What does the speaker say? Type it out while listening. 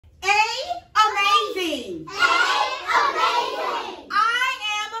amazing. A, amazing. I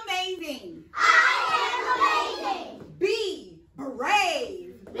am amazing. I am amazing. B,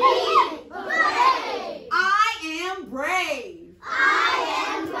 brave. B, brave. I am brave. I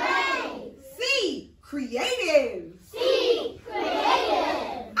am brave. C, creative. C,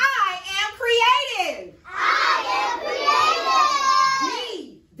 creative. I am creative. I am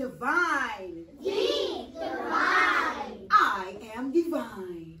D, divine. creative. D, divine. I am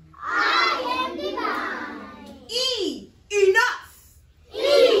divine. I am divine. E, enough.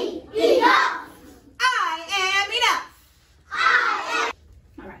 E, enough. I am enough. I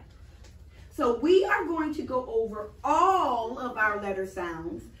am. All right. So we are going to go over all of our letter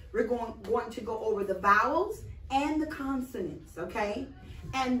sounds. We're going to go over the vowels and the consonants, okay?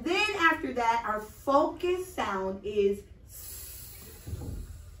 And then after that, our focus sound is S.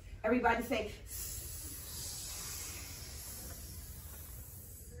 Everybody say S.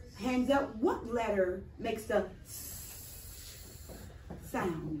 Hands up. What letter makes the S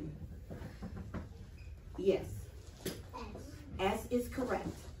sound? Yes. S is correct.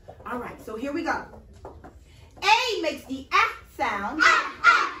 All right, so here we go. A makes the A sound.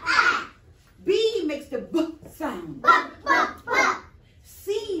 B makes the B sound.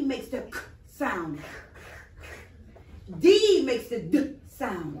 C makes the K sound. D makes the D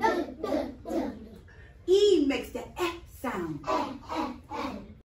sound.